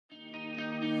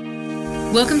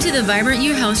Welcome to the Vibrant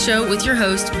You Health Show with your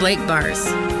host, Blake Bars.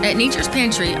 At Nature's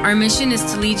Pantry, our mission is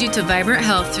to lead you to vibrant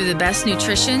health through the best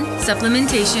nutrition,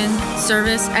 supplementation,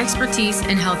 service, expertise,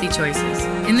 and healthy choices.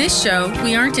 In this show,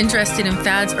 we aren't interested in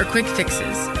fads or quick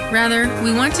fixes. Rather,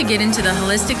 we want to get into the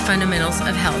holistic fundamentals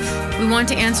of health. We want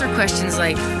to answer questions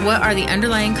like, what are the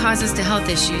underlying causes to health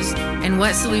issues, and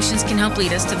what solutions can help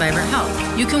lead us to vibrant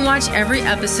health? You can watch every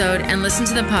episode and listen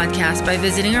to the podcast by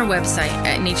visiting our website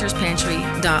at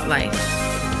naturespantry.life.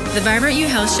 The Vibrant You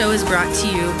Health Show is brought to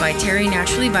you by Terry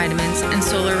Naturally Vitamins and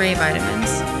Solar Ray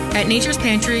Vitamins. At Nature's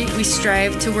Pantry, we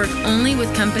strive to work only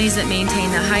with companies that maintain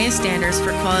the highest standards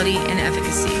for quality and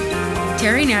efficacy.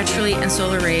 Terry Naturally and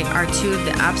Solar Ray are two of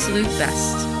the absolute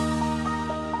best.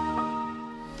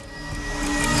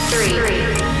 3, 2,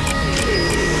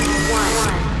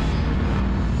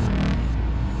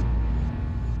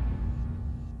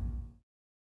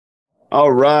 1.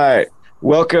 All right.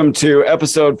 Welcome to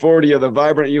episode 40 of the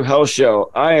Vibrant You Health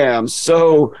Show. I am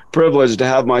so privileged to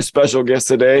have my special guest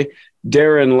today,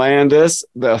 Darren Landis,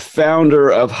 the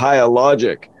founder of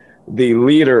Hyalogic, the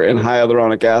leader in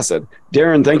hyaluronic acid.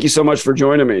 Darren, thank you so much for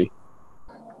joining me.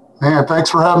 Man, thanks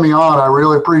for having me on. I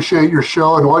really appreciate your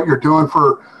show and what you're doing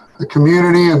for the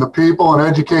community and the people and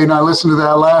educating. I listened to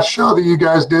that last show that you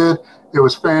guys did. It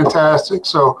was fantastic.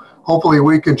 So hopefully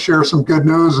we can share some good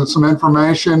news and some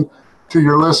information to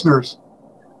your listeners.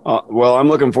 Well, I'm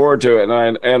looking forward to it,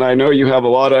 and I know you have a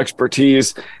lot of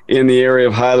expertise in the area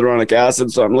of hyaluronic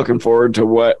acid, so I'm looking forward to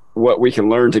what we can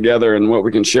learn together and what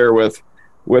we can share with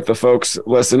the folks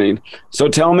listening. So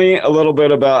tell me a little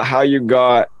bit about how you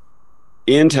got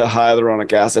into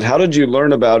hyaluronic acid. How did you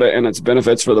learn about it and its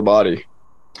benefits for the body?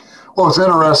 Well, it's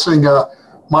interesting.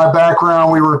 My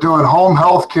background, we were doing home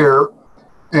health care,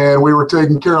 and we were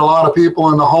taking care of a lot of people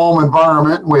in the home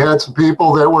environment. We had some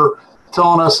people that were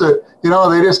telling us that,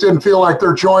 they just didn't feel like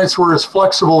their joints were as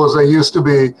flexible as they used to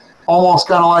be, almost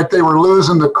kind of like they were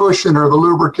losing the cushion or the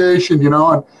lubrication, and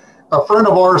a friend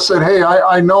of ours said, hey,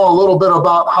 I know a little bit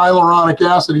about hyaluronic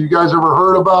acid. Have you guys ever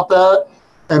heard about that?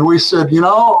 And we said, we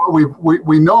know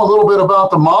a little bit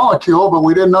about the molecule, but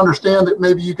we didn't understand that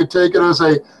maybe you could take it as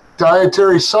a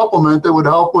dietary supplement that would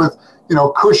help with,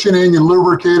 cushioning and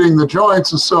lubricating the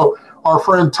joints. And so our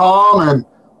friend Tom and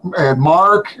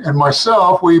Mark and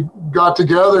myself, we got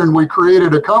together and we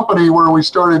created a company where we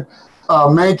started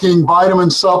making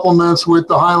vitamin supplements with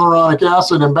the hyaluronic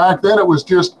acid. And back then it was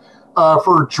just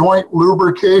for joint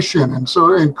lubrication and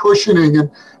cushioning. And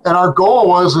our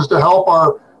goal is to help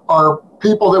our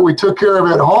people that we took care of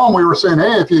at home. We were saying,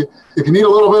 hey, if you need a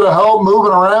little bit of help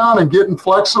moving around and getting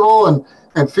flexible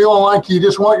and feeling like you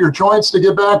just want your joints to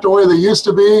get back to where they used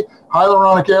to be,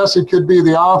 hyaluronic acid could be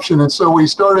the option. And so we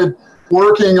started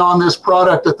working on this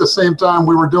product at the same time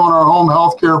we were doing our home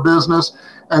healthcare business.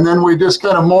 And then we just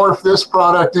kind of morphed this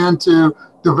product into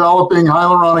developing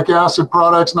hyaluronic acid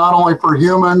products, not only for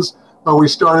humans, but we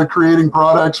started creating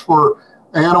products for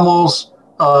animals.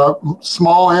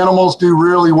 Small animals do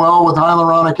really well with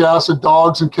hyaluronic acid,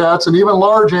 dogs and cats, and even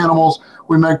large animals.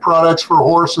 We make products for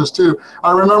horses too.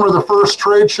 I remember the first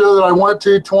trade show that I went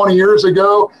to 20 years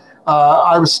ago.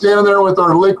 I was standing there with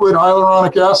our liquid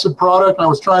hyaluronic acid product, and I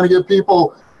was trying to get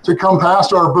people to come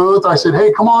past our booth. I said,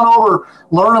 hey, come on over,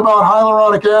 learn about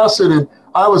hyaluronic acid. And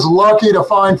I was lucky to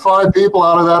find 5 people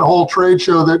out of that whole trade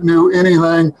show that knew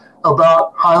anything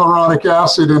about hyaluronic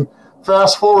acid. And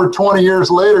fast forward 20 years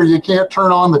later, you can't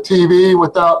turn on the TV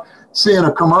without seeing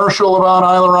a commercial about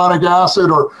hyaluronic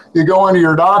acid, or you go into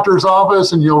your doctor's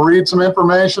office and you'll read some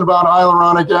information about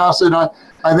hyaluronic acid.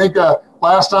 I think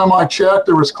last time I checked,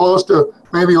 there was close to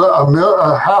maybe a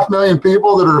 500,000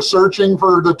 people that are searching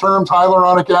for the terms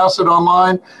hyaluronic acid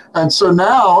online. And so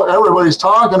now everybody's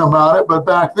talking about it, but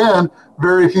back then,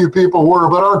 very few people were.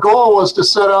 But our goal was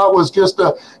just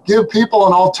to give people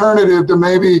an alternative to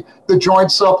maybe the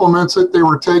joint supplements that they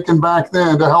were taking back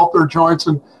then to help their joints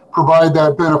and provide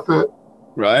that benefit.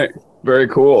 Right. Very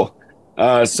cool.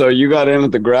 So you got in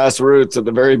at the grassroots at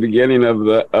the very beginning of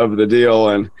the deal,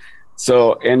 and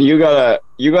you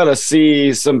gotta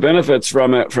see some benefits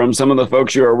from it from some of the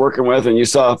folks you are working with, and you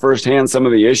saw firsthand some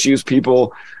of the issues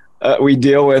people we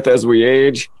deal with as we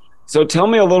age. So tell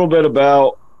me a little bit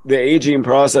about the aging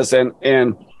process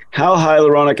and how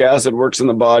hyaluronic acid works in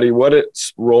the body, what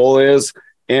its role is,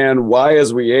 and why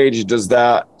as we age does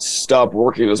that stop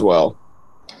working as well?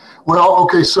 Well,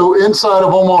 okay, so inside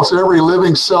of almost every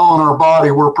living cell in our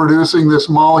body, we're producing this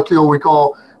molecule we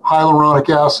call hyaluronic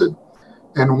acid.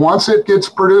 And once it gets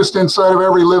produced inside of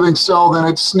every living cell, then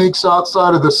it sneaks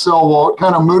outside of the cell wall. It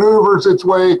kind of maneuvers its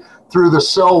way through the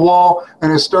cell wall,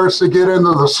 and it starts to get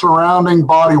into the surrounding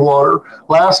body water.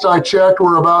 Last I checked,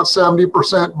 we're about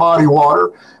 70% body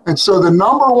water. And so the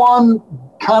number one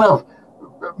kind of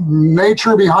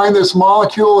nature behind this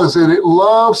molecule is that it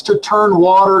loves to turn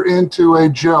water into a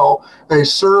gel, a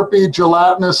syrupy,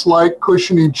 gelatinous-like,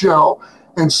 cushiony gel.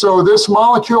 And so this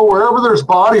molecule, wherever there's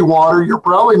body water, you're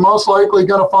probably most likely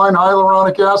going to find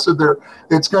hyaluronic acid there.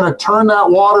 It's going to turn that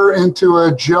water into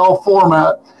a gel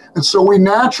format. And so we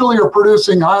naturally are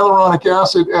producing hyaluronic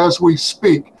acid as we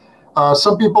speak.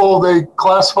 Some people, they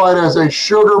classify it as a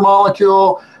sugar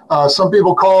molecule. Some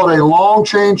people call it a long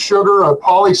chain sugar, a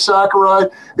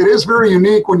polysaccharide. It is very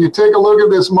unique. When you take a look at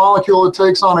this molecule, it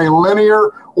takes on a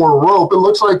linear or rope. It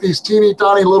looks like these teeny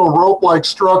tiny little rope-like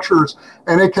structures,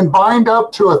 and it can bind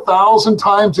up to 1,000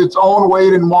 times its own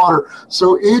weight in water.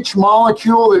 So each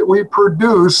molecule that we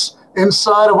produce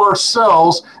inside of our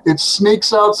cells, it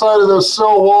sneaks outside of those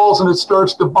cell walls and it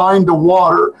starts to bind to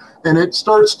water, and it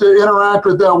starts to interact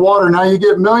with that water. Now you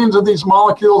get millions of these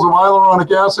molecules of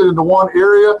hyaluronic acid into one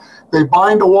area. They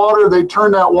bind to water. They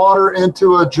turn that water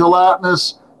into a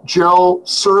gelatinous gel,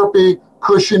 syrupy,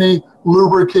 cushiony,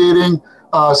 lubricating,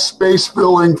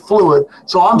 space-filling fluid.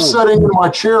 So I'm sitting in my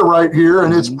chair right here,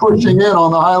 and it's pushing in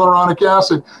on the hyaluronic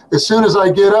acid. As soon as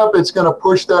I get up, it's going to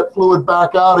push that fluid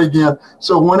back out again.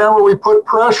 So whenever we put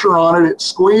pressure on it, it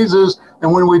squeezes,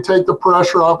 and when we take the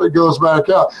pressure off, it goes back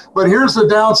out. But here's the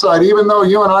downside. Even though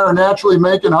you and I are naturally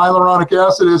making hyaluronic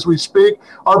acid as we speak,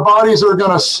 our bodies are going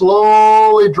to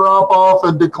slowly drop off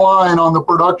and decline on the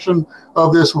production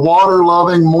of this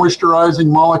water-loving, moisturizing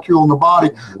molecule in the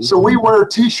body. So we wear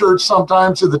T-shirts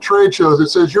sometimes at the trade shows that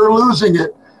says, "You're losing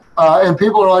it." And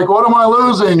people are like, "What am I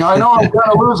losing?" I know I'm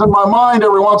kind of losing my mind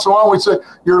every once in a while. We say,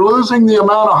 you're losing the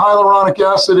amount of hyaluronic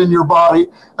acid in your body.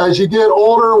 As you get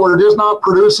older, where it is not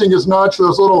producing as much,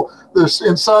 this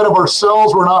inside of our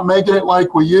cells, we're not making it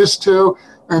like we used to.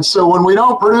 And so when we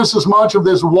don't produce as much of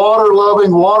this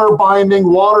water-loving,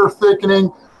 water-binding,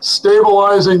 water-thickening,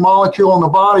 stabilizing molecule in the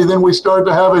body, then we start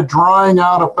to have a drying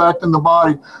out effect in the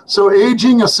body. So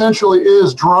aging essentially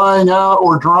is drying out,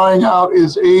 or drying out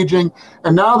is aging.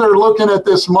 And now they're looking at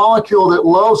this molecule that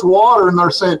loves water, and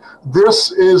they're saying,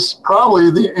 this is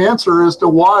probably the answer as to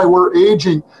why we're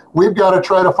aging. We've got to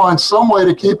try to find some way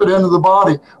to keep it into the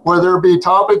body, whether it be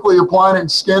topically applying it in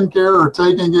skincare or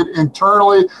taking it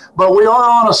internally. But we are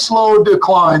on a slow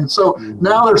decline. So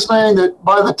now they're saying that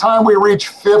by the time we reach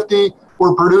 50,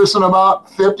 we're producing about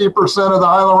 50% of the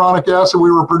hyaluronic acid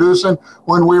we were producing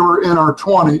when we were in our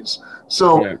 20s.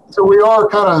 So we are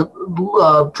kind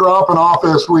of dropping off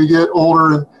as we get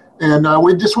older, and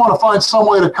we just want to find some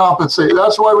way to compensate.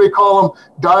 That's why we call them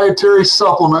dietary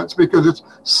supplements, because it's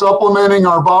supplementing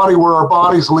our body where our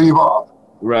bodies leave off.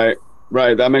 Right.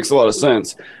 That makes a lot of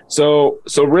sense. So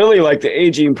really, like, the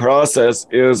aging process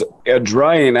is a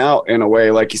drying out in a way,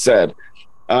 like you said.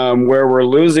 Where we're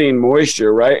losing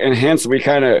moisture, right? And hence we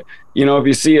kind of, if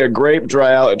you see a grape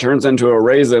dry out, it turns into a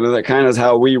raisin, and that kind of is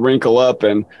how we wrinkle up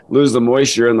and lose the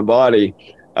moisture in the body.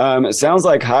 It sounds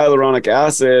like hyaluronic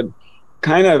acid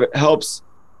kind of helps,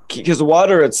 because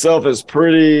water itself is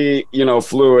pretty,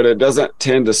 fluid. It doesn't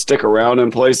tend to stick around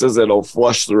in places. It'll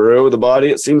flush through the body,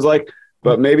 it seems like.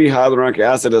 But maybe hyaluronic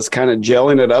acid is kind of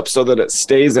gelling it up so that it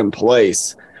stays in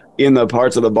place in the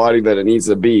parts of the body that it needs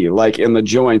to be, like in the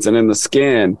joints and in the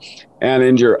skin and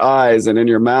in your eyes and in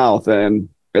your mouth and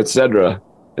etc.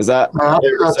 Is that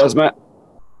assessment?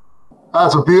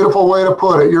 That's a beautiful way to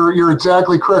put it. You're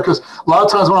exactly correct. Because a lot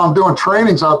of times when I'm doing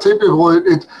trainings, I'll tell people,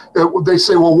 they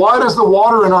say, well, why does the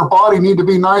water in our body need to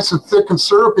be nice and thick and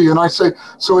syrupy? And I say,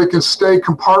 so it can stay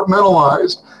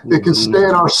compartmentalized. It can stay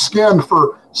in our skin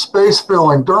for space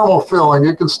filling, dermal filling.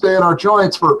 It can stay in our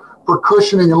joints for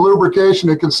cushioning and lubrication.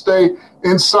 It can stay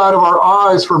inside of our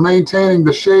eyes for maintaining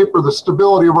the shape or the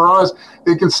stability of our eyes.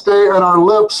 It can stay in our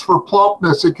lips for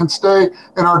plumpness. It can stay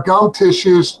in our gum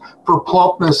tissues for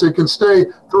plumpness. It can stay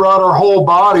throughout our whole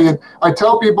body. And I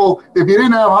tell people, if you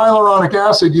didn't have hyaluronic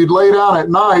acid, you'd lay down at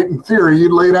night. In theory,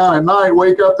 you'd lay down at night,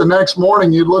 wake up the next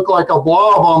morning, you'd look like a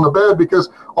blob on the bed, because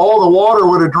all the water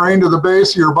would have drained to the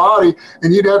base of your body,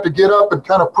 and you'd have to get up and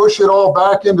kind of push it all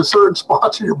back into certain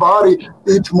spots of your body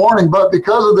each morning. But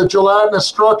because of the gelatinous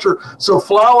structure, so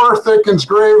flour thickens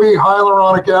gravy,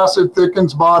 hyaluronic acid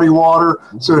thickens body water,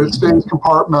 so it stays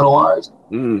compartmentalized.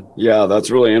 Yeah,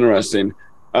 that's really interesting.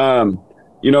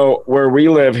 Where we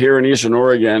live here in Eastern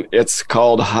Oregon, it's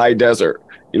called high desert.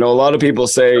 A lot of people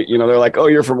say, they're like, oh,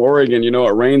 you're from Oregon,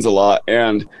 it rains a lot,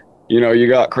 and you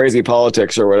got crazy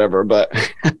politics or whatever. But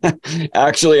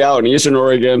actually out in Eastern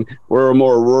Oregon, we're a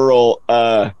more rural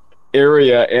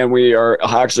area, and we are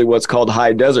actually what's called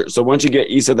high desert. So once you get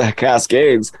east of the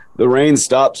Cascades, the rain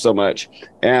stops so much,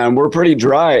 and we're pretty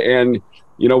dry. And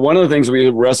one of the things we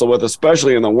wrestle with,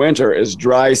 especially in the winter, is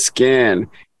dry skin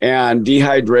and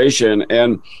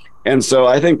dehydration. And so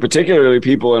I think particularly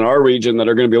people in our region that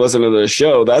are going to be listening to this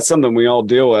show, that's something we all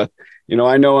deal with.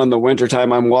 I know in the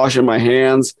wintertime I'm washing my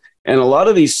hands, and a lot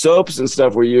of these soaps and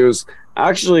stuff we use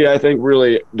actually, I think,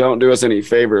 really don't do us any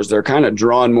favors. They're kind of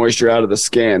drawing moisture out of the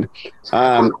skin.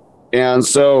 And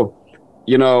so,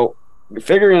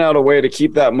 figuring out a way to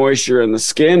keep that moisture in the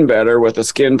skin better with a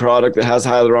skin product that has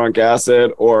hyaluronic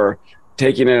acid, or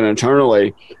taking it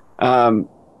internally.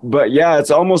 But yeah,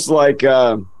 it's almost like,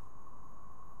 I've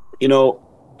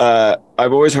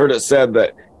always heard it said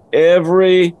that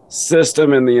every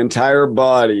system in the entire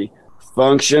body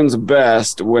functions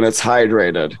best when it's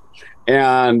hydrated.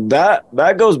 And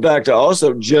that goes back to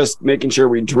also just making sure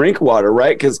we drink water,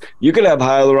 right? Because you could have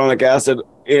hyaluronic acid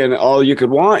in all you could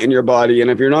want in your body, and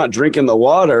if you're not drinking the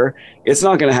water, it's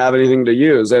not going to have anything to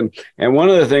use. And one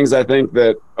of the things I think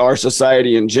that our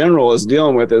society in general is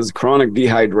dealing with is chronic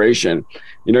dehydration.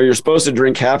 You're supposed to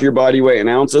drink half your body weight in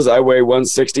ounces. I weigh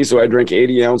 160, so I drink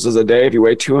 80 ounces a day. If you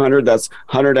weigh 200, that's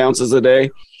 100 ounces a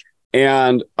day.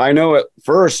 And I know at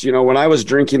first, when I was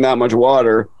drinking that much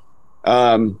water,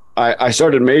 I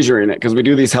started measuring it, because we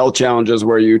do these health challenges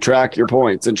where you track your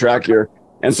points and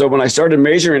and so when I started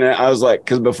measuring it, I was like,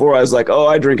 because before I was like, oh,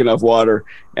 I drink enough water.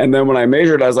 And then when I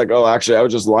measured, I was like, oh, actually, I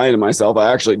was just lying to myself.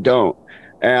 I actually don't.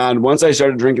 And once I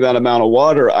started drinking that amount of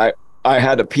water, I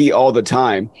had to pee all the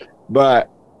time. But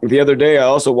the other day, I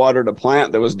also watered a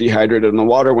plant that was dehydrated, and the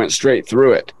water went straight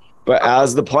through it. But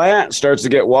as the plant starts to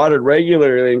get watered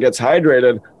regularly and gets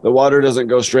hydrated, the water doesn't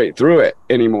go straight through it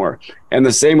anymore. And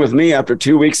the same with me. After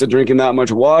 2 weeks of drinking that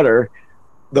much water,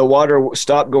 the water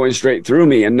stopped going straight through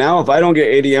me. And now if I don't get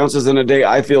 80 ounces in a day,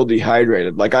 I feel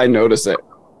dehydrated. Like, I notice it.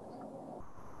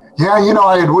 Yeah,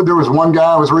 there was one guy,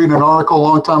 I was reading an article a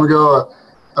long time ago.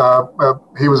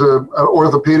 He was an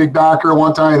orthopedic doctor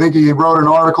one time. I think he wrote an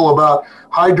article about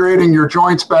hydrating your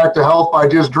joints back to health by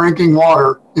just drinking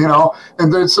water,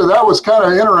 and then, so that was kind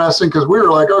of interesting, because we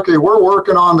were like, okay, we're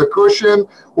working on the cushion,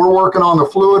 we're working on the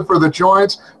fluid for the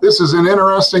joints. This is an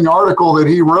interesting article that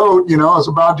he wrote, it's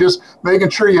about just making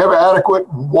sure you have adequate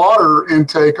water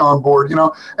intake on board, and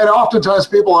oftentimes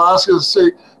people ask us,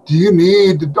 say, do you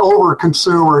need to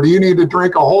overconsume, or do you need to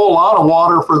drink a whole lot of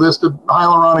water for this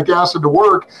hyaluronic acid to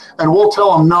work? And we'll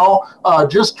tell them, no,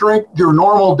 just drink your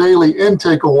normal daily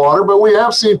intake of water. But we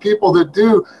have seen people that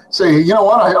do say, you know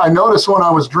what, I noticed when I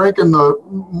was drinking the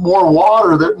more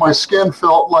water that my skin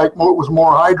felt like it was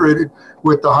more hydrated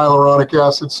with the hyaluronic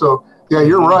acid. So yeah,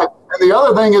 you're right. And the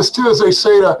other thing is too, is they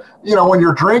say to, when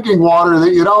you're drinking water,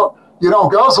 that you don't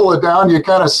guzzle it down. You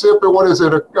kind of sip it. What is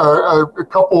it? A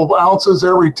couple of ounces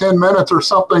every 10 minutes or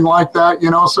something like that,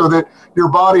 so that your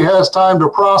body has time to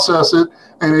process it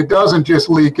and it doesn't just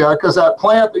leak out. Because that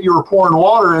plant that you were pouring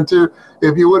water into,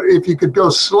 if you could go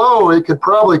slow, it could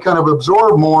probably kind of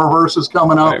absorb more versus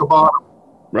coming out the bottom.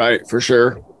 Right, for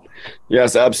sure.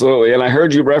 Yes, absolutely. And I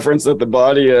heard you reference that the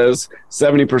body is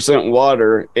 70%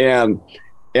 water, and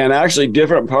actually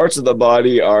different parts of the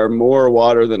body are more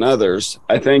water than others.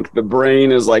 I think the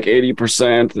brain is like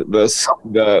 80%,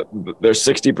 there's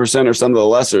 60% or some of the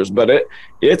lessers, but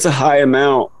it's a high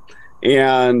amount.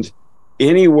 And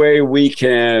any way we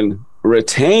can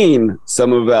retain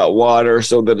some of that water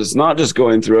so that it's not just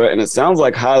going through it. And it sounds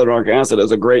like hyaluronic acid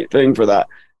is a great thing for that.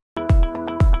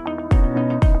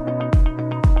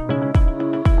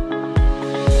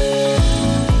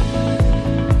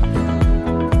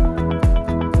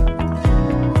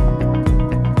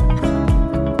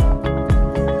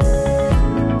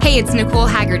 Hey, it's Nicole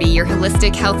Haggerty, your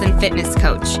holistic health and fitness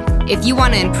coach. If you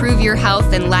want to improve your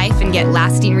health and life and get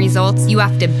lasting results, you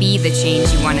have to be the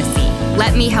change you want to see.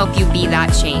 Let me help you be that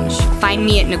change. Find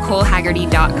me at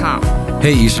NicoleHaggerty.com.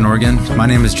 Hey, Eastern Oregon. My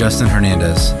name is Justin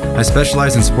Hernandez. I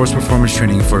specialize in sports performance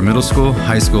training for middle school,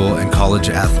 high school, and college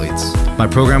athletes. My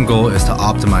program goal is to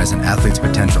optimize an athlete's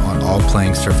potential on all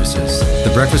playing surfaces.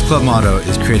 The Breakfast Club motto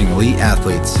is creating elite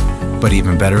athletes, but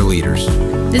even better leaders.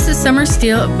 This is Summer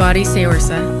Steele of Body Say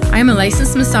Ursa. I am a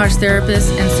licensed massage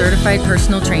therapist and certified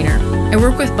personal trainer. I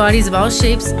work with bodies of all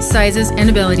shapes, sizes, and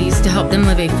abilities to help them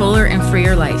live a fuller and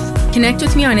freer life. Connect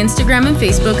with me on Instagram and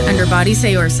Facebook under Body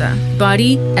Say Ursa,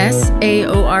 Body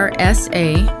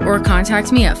SAORSA, or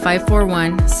contact me at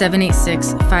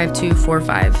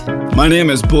 541-786-5245. My name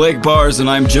is Blake Bars, and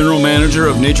I'm General Manager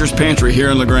of Nature's Pantry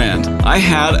here in La Grande. I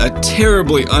had a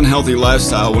terribly unhealthy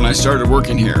lifestyle when I started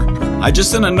working here. I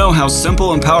just didn't know how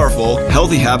simple and powerful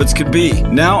healthy habits could be.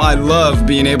 Now I love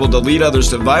being able to lead others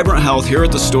to vibrant health here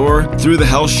at the store, through the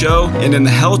health show, and in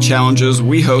the health challenges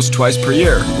we host twice per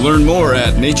year. Learn more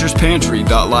at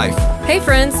naturespantry.life. Hey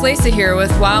friends, Lacey here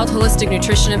with Wild Holistic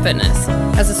Nutrition and Fitness.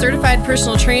 As a certified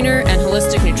personal trainer and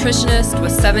holistic nutritionist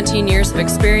with 17 years of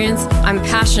experience, I'm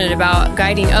passionate about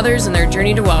guiding others in their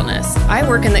journey to wellness. I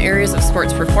work in the areas of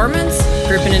sports performance,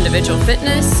 group and individual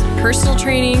fitness, personal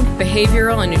training,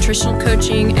 behavioral and nutritional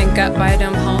coaching, and gut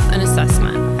biodome health and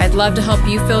assessment. I'd love to help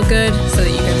you feel good so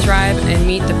that you can thrive and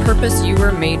meet the purpose you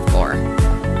were made for.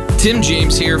 Tim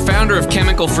James here, founder of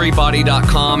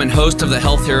ChemicalFreeBody.com and host of the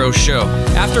Health Hero Show.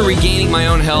 After regaining my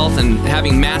own health and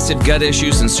having massive gut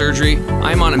issues and surgery,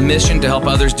 I'm on a mission to help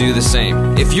others do the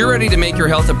same. If you're ready to make your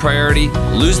health a priority,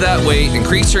 lose that weight,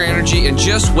 increase your energy, and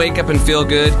just wake up and feel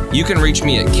good, you can reach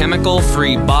me at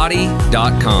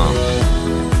ChemicalFreeBody.com.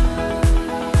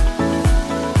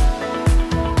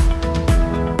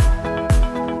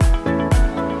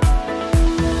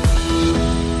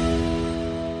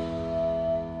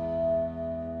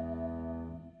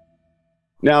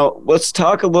 Now, let's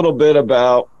talk a little bit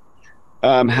about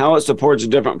how it supports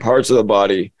different parts of the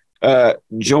body.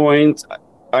 Joints,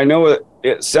 I know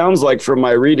it sounds like from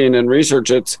my reading and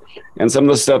research, and some of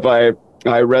the stuff I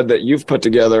read that you've put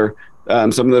together,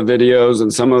 some of the videos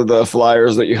and some of the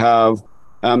flyers that you have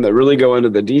that really go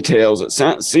into the details. It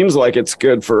seems like it's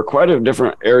good for quite a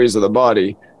different areas of the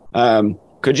body.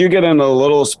 Could you get into a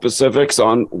little specifics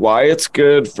on why it's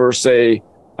good for, say,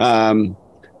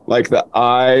 like the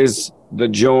eyes, the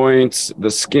joints, the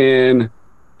skin,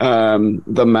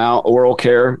 the mouth, oral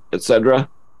care, etc.?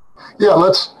 Yeah,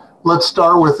 let's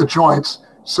start with the joints.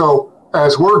 So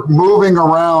as we're moving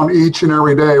around each and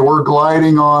every day, we're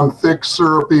gliding on thick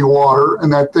syrupy water,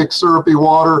 and that thick syrupy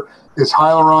water is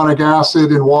hyaluronic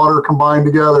acid and water combined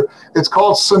together. It's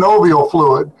called synovial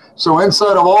fluid. So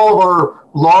inside of all of our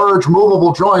large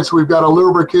movable joints, we've got a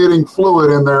lubricating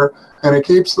fluid in there, and it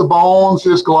keeps the bones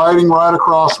just gliding right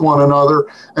across one another.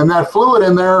 And that fluid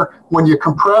in there, when you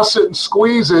compress it and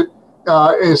squeeze it,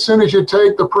 as soon as you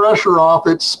take the pressure off,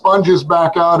 it sponges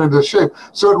back out into shape.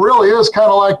 So it really is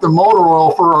kind of like the motor oil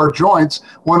for our joints.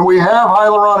 When we have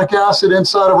hyaluronic acid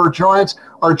inside of our joints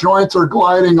are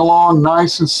gliding along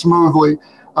nice and smoothly.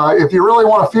 If you really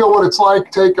want to feel what it's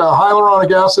like, take a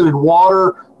hyaluronic acid and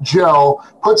water gel,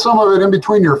 put some of it in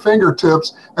between your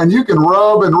fingertips, and you can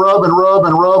rub and rub and rub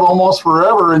and rub almost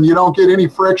forever, and you don't get any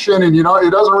friction, and it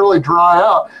doesn't really dry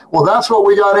out. Well, that's what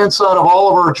we got inside of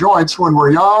all of our joints when we're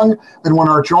young, and when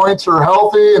our joints are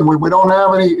healthy and we don't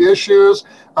have any issues.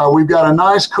 We've got a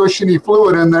nice cushiony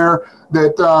fluid in there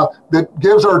that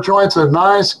gives our joints a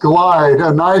nice glide,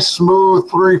 a nice smooth,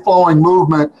 free-flowing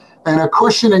movement, and a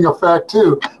cushioning effect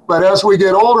too. But as we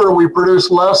get older, we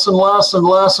produce less and less and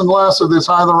less and less of this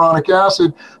hyaluronic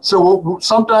acid. So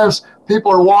sometimes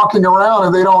people are walking around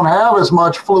and they don't have as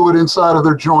much fluid inside of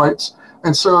their joints.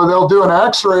 And so they'll do an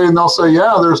x-ray and they'll say,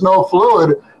 yeah, there's no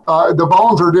fluid. The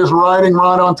bones are just riding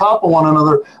right on top of one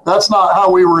another. That's not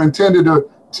how we were intended to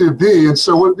be. And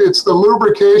so it's the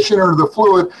lubrication or the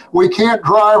fluid. We can't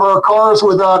drive our cars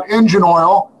without engine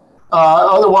oil.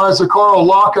 Otherwise, the car will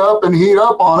lock up and heat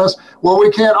up on us. Well, we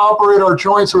can't operate our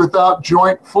joints without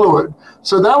joint fluid.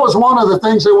 So that was one of the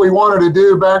things that we wanted to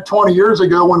do back 20 years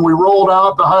ago when we rolled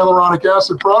out the hyaluronic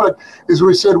acid product, is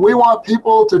we said, we want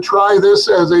people to try this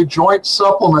as a joint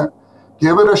supplement.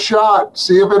 Give it a shot.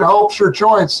 See if it helps your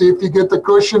joints. See if you get the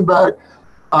cushion back.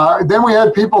 Then we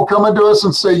had people coming to us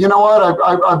and say, you know what,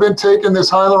 I've been taking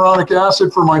this hyaluronic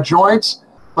acid for my joints,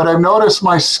 but I've noticed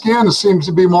my skin seems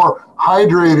to be more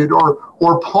hydrated or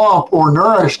plump or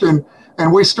nourished. And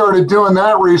we started doing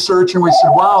that research, and we said,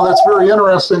 wow, that's very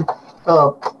interesting.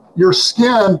 Your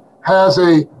skin has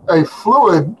a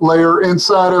fluid layer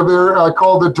inside of there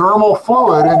called the dermal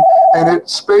fluid, and it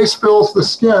space fills the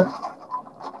skin.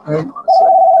 Hang on a second. I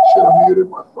should have muted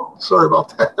my phone. Sorry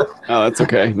about that. Oh, that's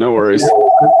okay. No worries.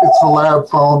 It's the lab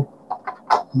phone.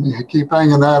 Keep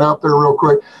hanging that up there real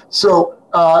quick. So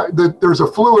there's a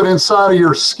fluid inside of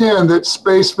your skin that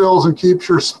space fills and keeps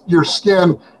your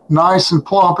skin nice and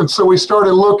plump. And so we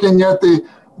started looking at the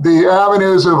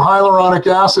avenues of hyaluronic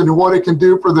acid and what it can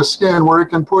do for the skin, where it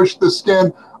can push the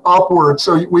skin upward.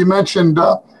 So we mentioned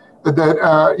that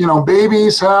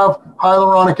babies have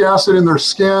hyaluronic acid in their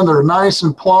skin. They're nice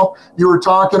and plump. You were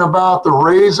talking about the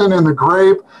raisin and the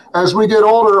grape. As we get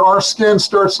older, our skin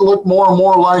starts to look more and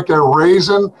more like a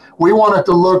raisin. We want it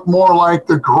to look more like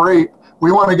the grape.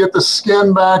 We want to get the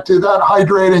skin back to that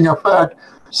hydrating effect.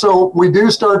 So we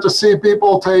do start to see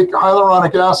people take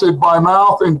hyaluronic acid by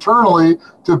mouth internally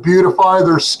to beautify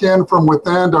their skin from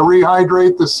within, to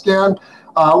rehydrate the skin.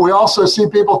 We also see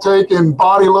people taking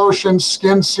body lotions,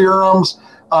 skin serums,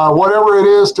 whatever it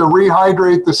is to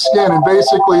rehydrate the skin. And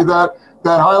basically that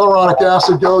hyaluronic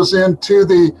acid goes into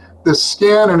the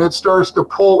skin and it starts to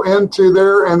pull into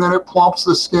there, and then it plumps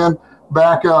the skin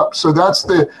back up. So that's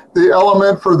the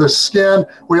element for the skin.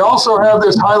 We also have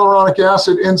this hyaluronic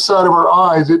acid inside of our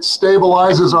eyes. It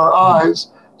stabilizes our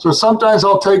eyes. So sometimes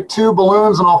I'll take 2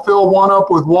 balloons and I'll fill one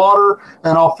up with water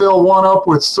and I'll fill one up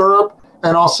with syrup.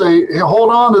 And I'll say, hey,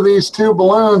 hold on to these 2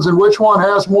 balloons, and which one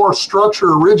has more structure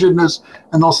or rigidness?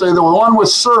 And they'll say, the one with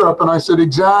syrup. And I said,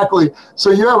 exactly. So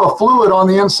you have a fluid on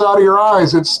the inside of your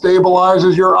eyes. It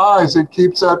stabilizes your eyes. It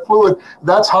keeps that fluid.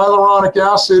 That's hyaluronic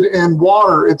acid in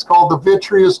water. It's called the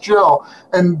vitreous gel.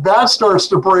 And that starts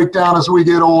to break down as we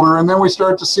get older. And then we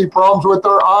start to see problems with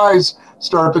our eyes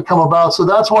start to come about. So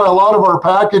that's why a lot of our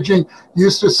packaging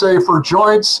used to say for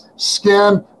joints,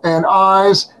 skin, and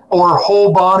eyes, or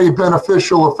whole body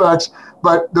beneficial effects.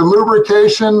 But the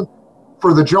lubrication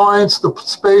for the joints, the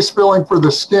space filling for the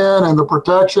skin, and the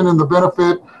protection and the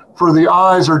benefit for the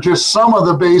eyes are just some of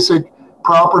the basic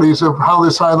properties of how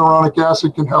this hyaluronic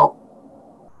acid can help.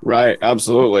 Right,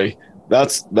 absolutely.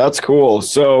 That's cool.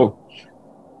 So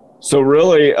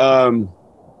really,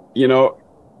 you know,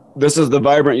 this is the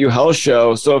Vibrant You Health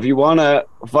Show. So if you want to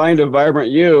find a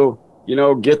Vibrant You, you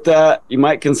know, get that. You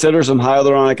might consider some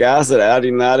hyaluronic acid,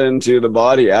 adding that into the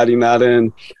body, adding that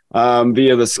in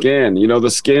via the skin. You know, the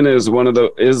skin is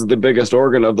the biggest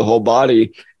organ of the whole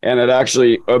body, and it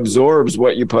actually absorbs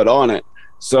what you put on it.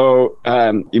 So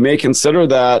you may consider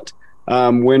that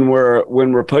when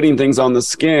we're putting things on the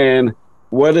skin.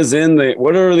 What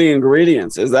are the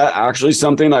ingredients? Is that actually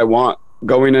something I want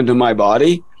going into my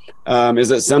body? Is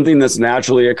it something that's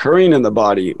naturally occurring in the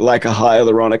body, like a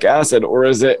hyaluronic acid, or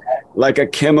is it like a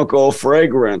chemical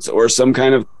fragrance or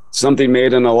something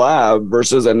made in a lab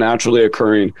versus a naturally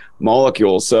occurring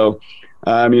molecule? So,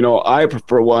 you know, I,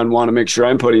 for one, want to make sure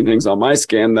I'm putting things on my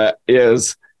skin that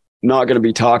is not going to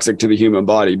be toxic to the human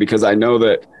body, because I know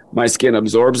that my skin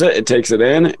absorbs it, it takes it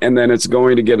in, and then it's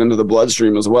going to get into the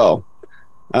bloodstream as well.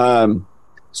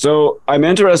 So I'm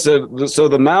interested. So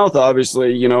the mouth,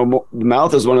 obviously, you know, the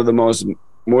mouth is one of the most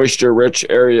moisture rich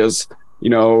areas, you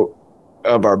know,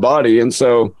 of our body. And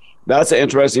so that's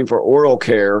interesting for oral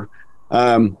care.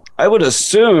 I would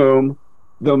assume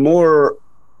the more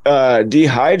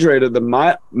dehydrated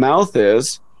the mouth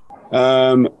is,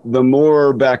 the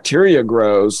more bacteria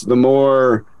grows, the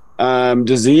more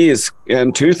disease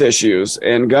and tooth issues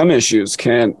and gum issues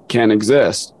can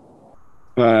exist.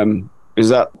 Is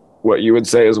that what you would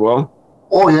say as well?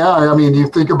 Oh, yeah. I mean, you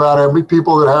think about it,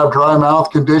 people that have dry mouth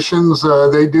conditions,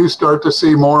 they do start to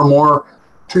see more and more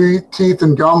teeth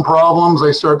and gum problems.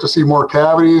 They start to see more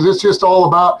cavities. It's just all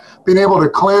about being able to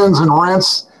cleanse and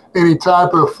rinse any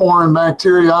type of foreign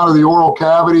bacteria out of the oral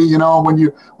cavity. You know, when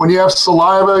you have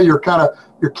saliva, you're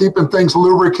keeping things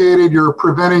lubricated. You're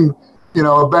preventing, you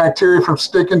know, a bacteria from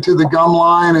sticking to the gum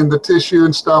line and the tissue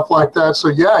and stuff like that. So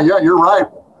yeah, you're right,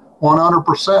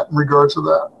 100% in regards to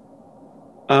that.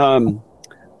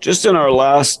 Just in our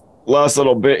last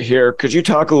little bit here, could you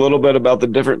talk a little bit about the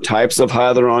different types of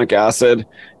hyaluronic acid,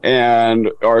 and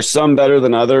are some better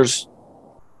than others?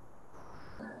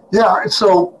 Yeah,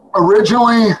 so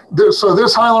originally, this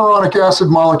hyaluronic acid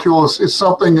molecule is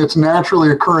something that's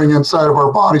naturally occurring inside of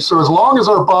our body. So as long as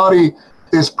our body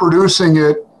is producing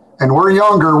it, and we're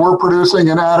younger, we're producing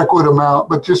an adequate amount.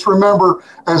 But just remember,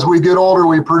 as we get older,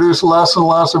 we produce less and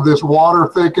less of this water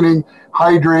thickening,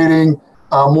 hydrating,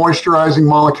 moisturizing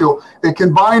molecule. It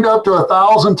can bind up to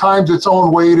 1,000 times its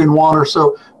own weight in water.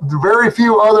 So very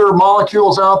few other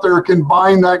molecules out there can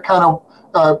bind that kind of,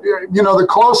 you know, the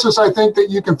closest I think that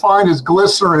you can find is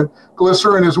glycerin.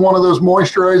 Glycerin is one of those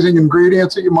moisturizing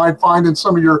ingredients that you might find in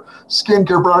some of your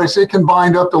skincare products. It can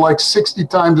bind up to like 60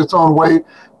 times its own weight.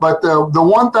 But the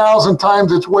 1,000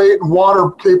 times its weight and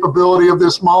water capability of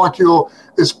this molecule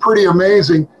is pretty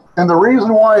amazing. And the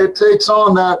reason why it takes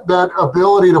on that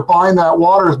ability to bind that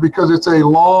water is because it's a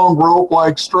long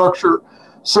rope-like structure.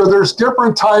 So there's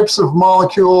different types of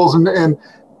molecules, and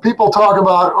people talk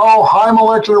about, high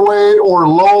molecular weight or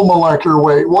low molecular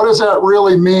weight. What does that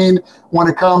really mean when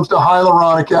it comes to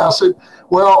hyaluronic acid?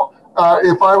 Well,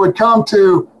 if I would come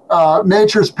to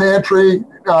Nature's Pantry,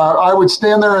 I would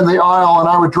stand there in the aisle and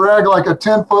I would drag like a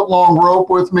 10-foot long rope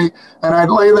with me, and I'd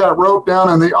lay that rope down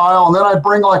in the aisle, and then I'd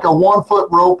bring like a 1-foot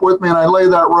rope with me and I'd lay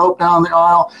that rope down the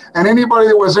aisle. And anybody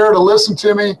that was there to listen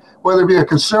to me, whether it be a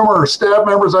consumer or staff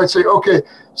members, I'd say, okay,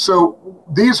 so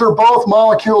these are both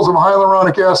molecules of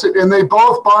hyaluronic acid, and they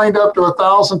both bind up to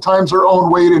 1,000 times their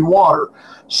own weight in water.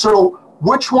 So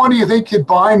which one do you think could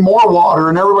bind more water?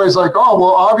 And everybody's like, oh,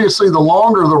 well, obviously the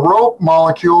longer the rope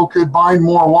molecule could bind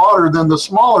more water than the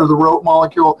smaller the rope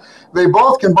molecule. They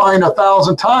both can bind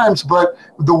 1,000 times, but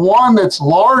the one that's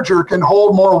larger can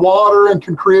hold more water and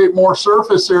can create more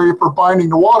surface area for binding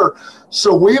the water.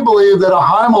 So we believe that a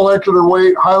high molecular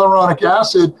weight hyaluronic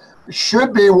acid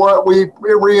should be what we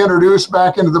reintroduce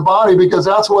back into the body, because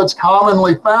that's what's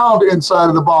commonly found inside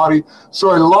of the body.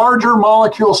 So a larger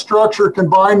molecule structure can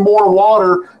bind more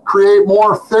water, create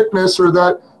more thickness or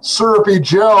that syrupy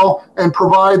gel, and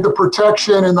provide the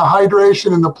protection and the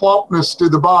hydration and the plumpness to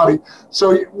the body.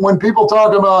 So when people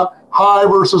talk about high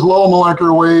versus low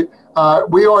molecular weight,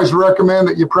 we always recommend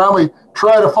that you probably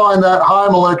try to find that high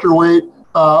molecular weight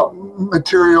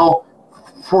material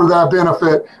for that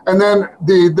benefit. And then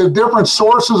the different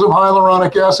sources of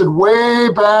hyaluronic acid way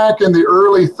back in the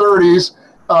early 30s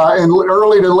and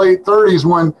early to late 30s,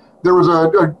 when there was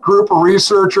a group of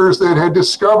researchers that had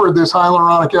discovered this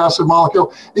hyaluronic acid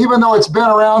molecule. Even though it's been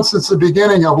around since the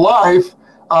beginning of life,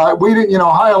 we didn't,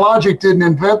 Hyalogic didn't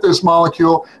invent this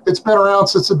molecule. It's been around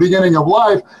since the beginning of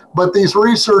life, but these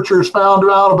researchers found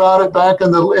out about it back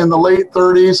in the late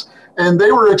 30s, and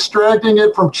they were extracting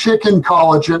it from chicken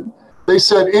collagen. They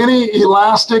said any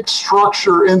elastic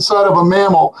structure inside of a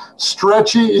mammal,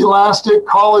 stretchy, elastic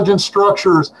collagen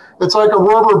structures, it's like a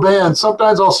rubber band.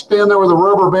 Sometimes I'll stand there with a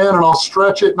rubber band and I'll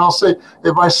stretch it and I'll say,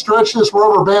 if I stretch this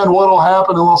rubber band, what'll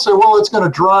happen? And they'll say, well, it's going to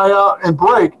dry out and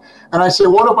break. And I say,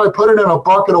 what if I put it in a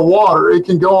bucket of water? It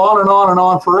can go on and on and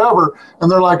on forever. And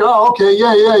they're like, oh, okay,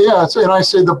 yeah. And I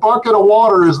say, the bucket of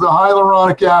water is the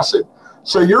hyaluronic acid.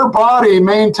 So your body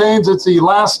maintains its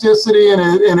elasticity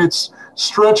and its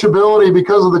stretchability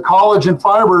because of the collagen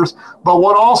fibers, but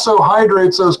what also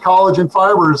hydrates those collagen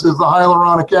fibers is the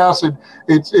hyaluronic acid.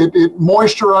 It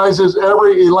moisturizes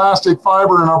every elastic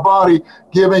fiber in our body,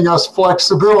 giving us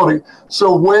flexibility.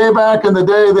 So way back in the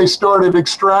day, they started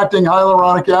extracting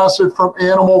hyaluronic acid from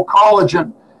animal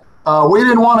collagen. We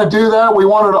didn't want to do that. We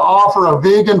wanted to offer a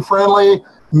vegan-friendly,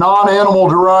 non-animal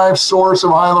derived source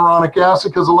of hyaluronic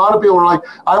acid, because a lot of people are like,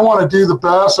 I want to do the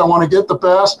best, I want to get the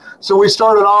best. So we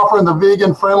started offering the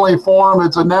vegan friendly form.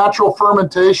 It's a natural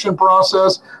fermentation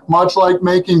process, much like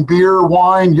making beer,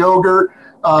 wine, yogurt.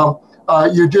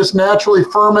 You just naturally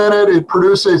ferment it. It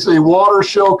produces a water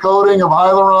shell coating of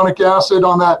hyaluronic acid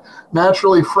on that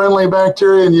naturally friendly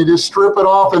bacteria, and you just strip it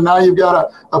off, and now you've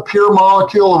got a pure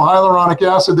molecule of hyaluronic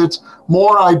acid that's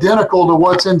more identical to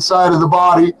what's inside of the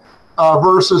body.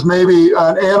 Versus maybe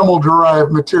an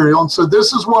animal-derived material. And so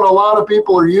this is what a lot of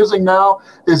people are using now,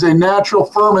 is a natural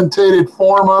fermentated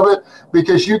form of it,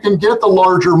 because you can get the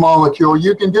larger molecule,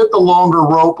 you can get the longer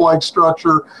rope-like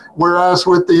structure, whereas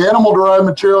with the animal-derived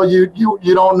material,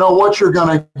 you don't know what you're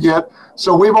going to get.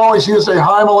 So we've always used a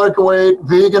high molecular weight,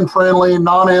 vegan-friendly,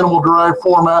 non-animal derived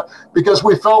format, because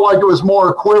we felt like it was more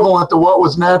equivalent to what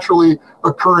was naturally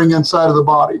occurring inside of the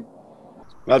body.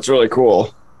 That's really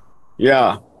cool.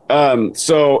 Yeah.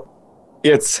 So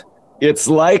it's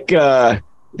like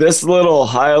this little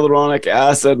hyaluronic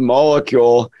acid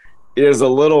molecule is a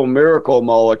little miracle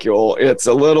molecule. It's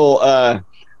a little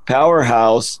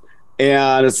powerhouse,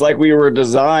 and it's like we were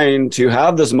designed to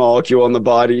have this molecule in the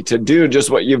body to do just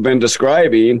what you've been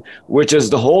describing, which is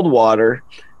to hold water.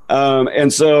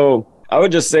 And so I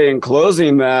would just say in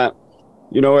closing that,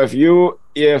 if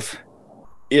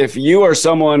you are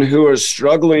someone who is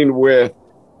struggling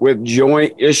with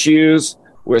joint issues,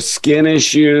 with skin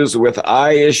issues, with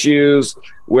eye issues,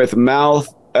 with mouth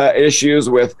issues,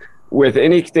 with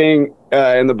anything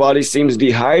in the body seems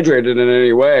dehydrated in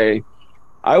any way,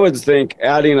 I would think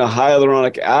adding a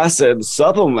hyaluronic acid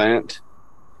supplement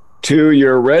to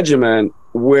your regimen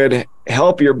would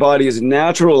help your body's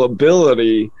natural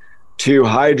ability to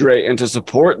hydrate and to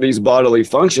support these bodily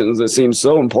functions that seem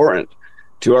so important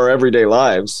to our everyday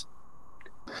lives.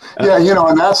 Yeah,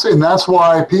 and that's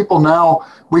why people now,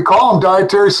 we call them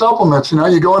dietary supplements.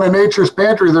 You go into Nature's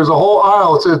Pantry, there's a whole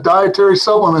aisle. It says dietary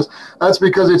supplements. That's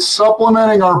because it's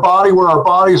supplementing our body where our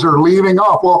bodies are leaving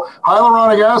off. Well,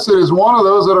 hyaluronic acid is one of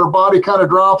those that our body kind of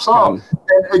drops off.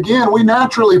 And again, we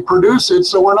naturally produce it,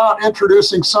 so we're not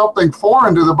introducing something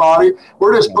foreign to the body.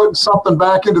 We're just putting something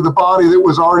back into the body that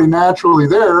was already naturally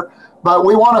there. But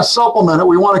we want to supplement it.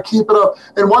 We want to keep it up.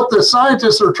 And what the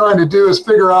scientists are trying to do is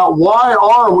figure out, why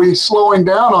are we slowing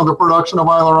down on the production of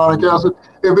hyaluronic acid?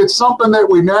 If it's something that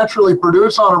we naturally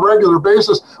produce on a regular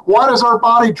basis, why does our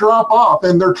body drop off?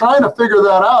 And they're trying to figure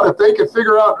that out. If they could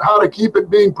figure out how to keep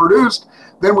it being produced,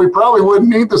 then we probably wouldn't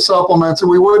need the supplements, and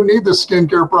we wouldn't need the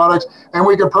skincare products, and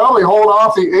we could probably hold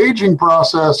off the aging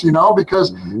process,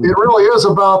 because it really is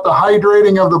about the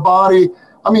hydrating of the body,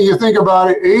 I mean, you think about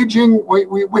it, aging,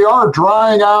 we are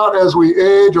drying out as we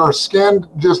age. Our skin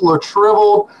just looks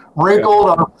shriveled, wrinkled.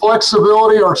 Yeah. Our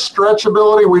flexibility, our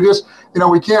stretchability, we just,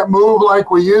 we can't move like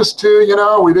we used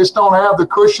to, we just don't have the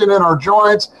cushion in our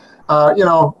joints.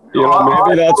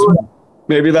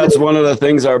 Maybe that's one of the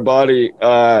things our body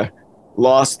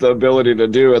lost the ability to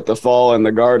do at the fall in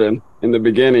the garden in the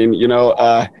beginning.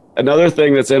 Another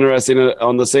thing that's interesting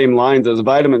on the same lines is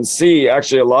vitamin C.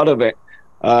 Actually, a lot of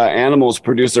animals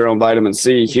produce their own vitamin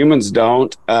C. Humans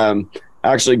don't.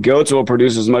 Actually, goats will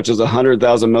produce as much as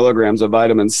 100,000 milligrams of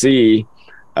vitamin C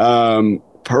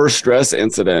per stress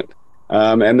incident.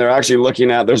 And they're actually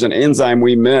looking at, there's an enzyme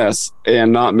we miss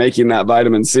and not making that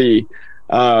vitamin C.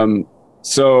 And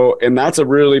that's a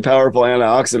really powerful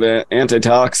antioxidant,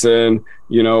 antitoxin,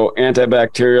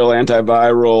 antibacterial,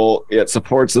 antiviral. It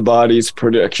supports the body's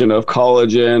production of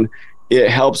collagen. It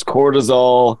helps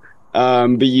cortisol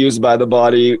be used by the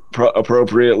body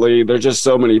appropriately. There's just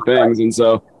so many things. And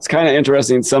so it's kind of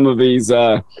interesting, some of these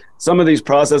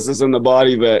processes in the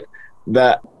body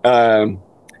that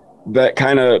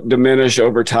kind of diminish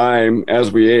over time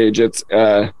as we age. It's,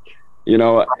 as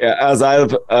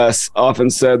I've often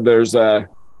said, there's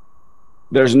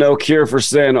no cure for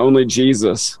sin, only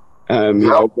Jesus.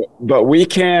 But we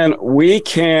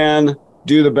can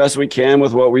do the best we can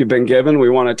with what we've been given. We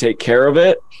want to take care of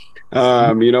it.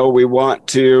 We want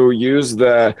to use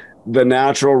the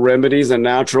natural remedies and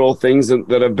natural things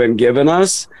that have been given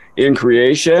us in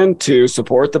creation to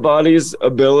support the body's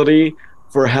ability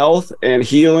for health and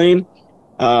healing.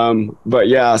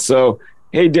 So,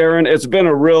 hey, Darren, it's been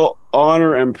a real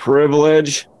honor and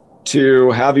privilege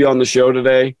to have you on the show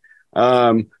today.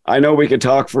 I know we could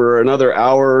talk for another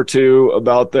hour or two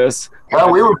about this. Yeah,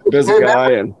 we were a busy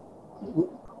guy, and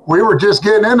we were just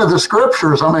getting into the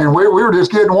scriptures. I mean, we were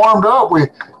just getting warmed up. We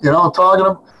could go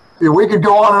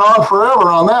on and on forever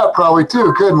on that probably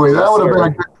too, couldn't we? That would have been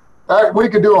a good. We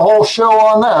could do a whole show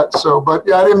on that. So, but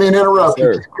yeah, I didn't mean to interrupt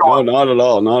you. No, not at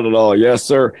all. Not at all. Yes,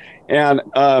 sir. And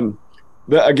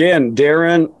again,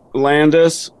 Darren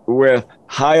Landis with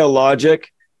Hyalogic,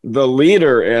 the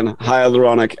leader in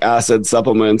hyaluronic acid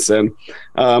supplements. And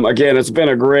again, it's been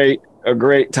a great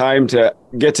time to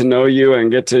get to know you and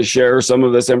get to share some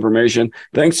of this information.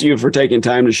 Thanks to you for taking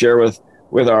time to share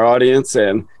with our audience,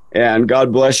 and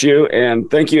God bless you.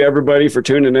 And thank you everybody for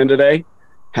tuning in today.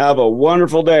 Have a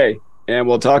wonderful day, and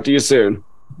we'll talk to you soon.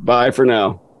 Bye for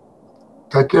now.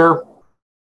 Take care.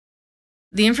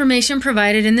 The information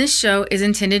provided in this show is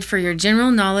intended for your general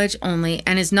knowledge only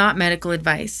and is not medical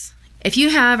advice. If you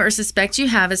have or suspect you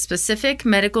have a specific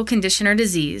medical condition or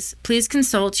disease, please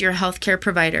consult your healthcare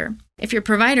provider. If your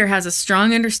provider has a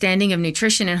strong understanding of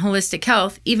nutrition and holistic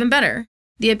health, even better.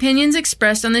 The opinions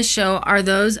expressed on this show are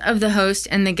those of the host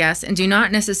and the guest and do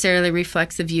not necessarily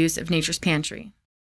reflect the views of Nature's Pantry.